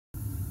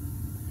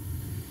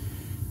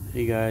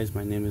Hey guys,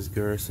 my name is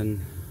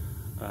Gerson.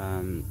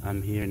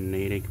 I'm here in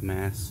Natick,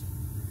 Mass.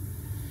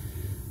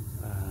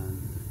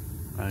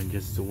 I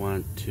just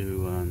want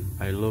to,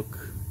 I look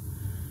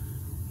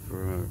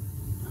for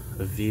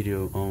a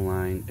video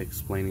online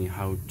explaining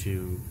how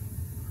to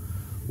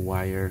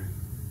wire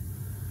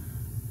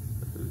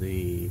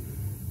the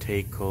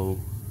Takeo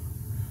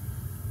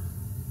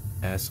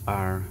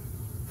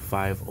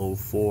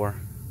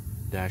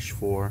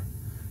SR504-4.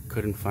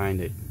 Couldn't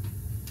find it.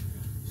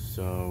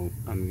 So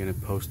I'm gonna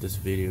post this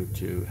video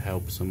to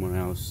help someone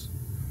else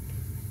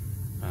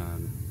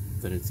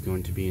that it's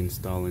going to be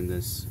installing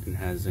this and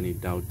has any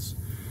doubts.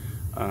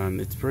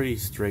 It's pretty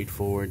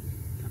straightforward.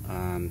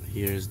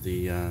 Here's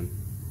the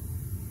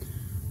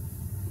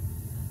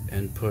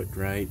input,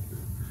 right?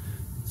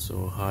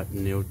 So hot,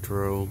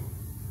 neutral.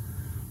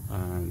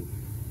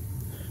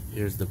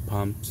 Here's the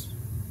pumps.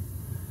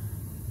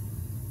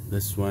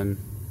 This one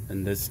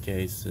in this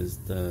case is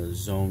the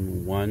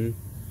zone 1,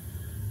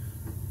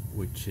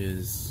 which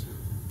is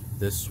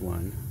this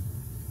one,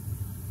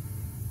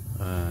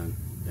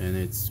 and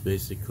it's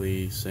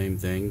basically same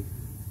thing,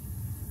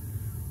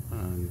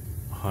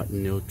 hot,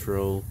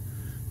 neutral,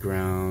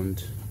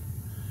 ground.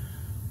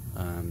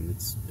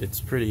 It's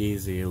pretty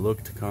easy. It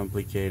looked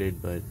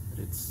complicated, but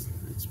it's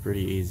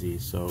pretty easy.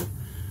 So,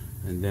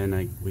 and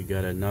then we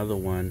got another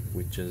one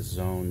which is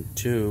zone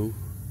 2,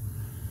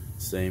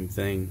 same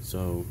thing.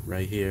 So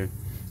right here.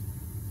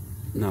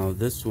 Now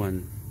this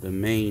one, the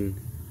main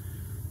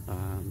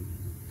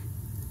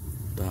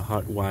the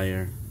hot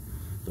wire,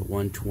 the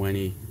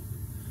 120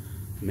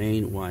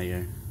 main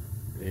wire,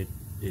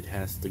 it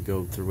has to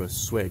go through a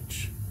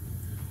switch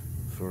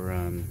for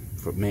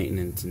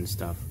maintenance and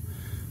stuff.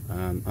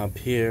 Up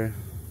here,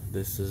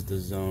 this is the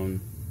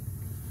zone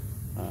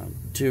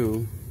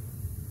 2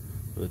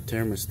 for the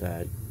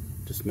thermostat.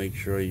 Just make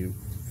sure you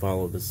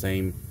follow the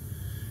same,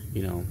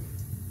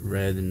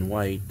 red and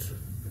white.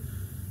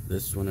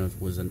 This one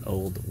was an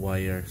old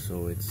wire,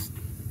 so it's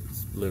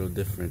a little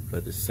different,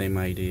 but the same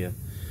idea.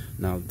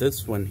 Now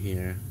this one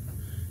here,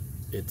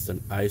 it's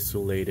an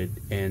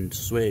isolated end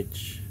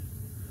switch,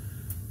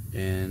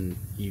 and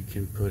you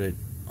can put it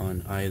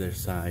on either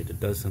side. It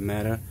doesn't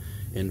matter.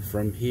 And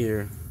from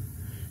here,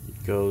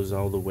 it goes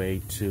all the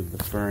way to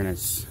the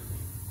furnace.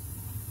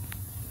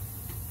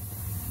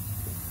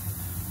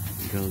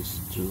 It goes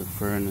to the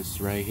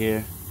furnace right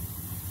here.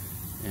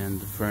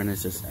 And the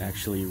furnace is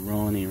actually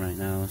running right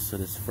now, so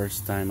this is the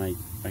first time I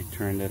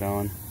turned it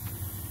on.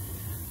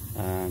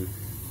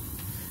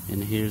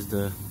 And here's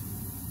the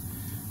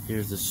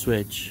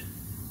switch.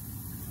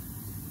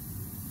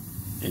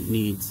 It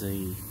needs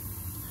a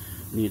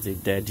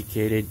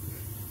dedicated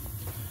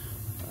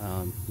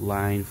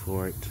line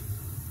for it,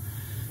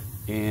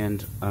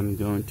 and I'm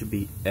going to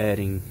be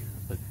adding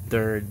a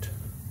third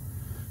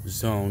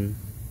zone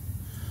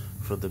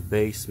for the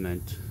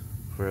basement,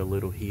 for a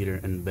little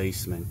heater in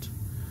basement,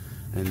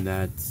 and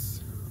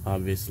that's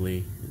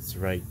obviously it's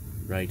right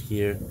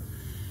here,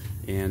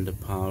 and the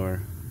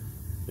power,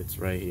 it's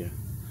right here.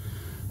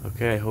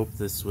 Okay, I hope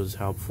this was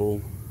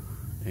helpful,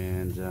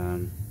 and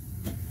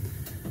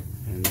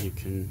you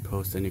can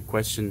post any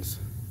questions.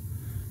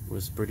 It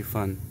was pretty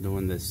fun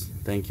doing this.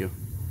 Thank you.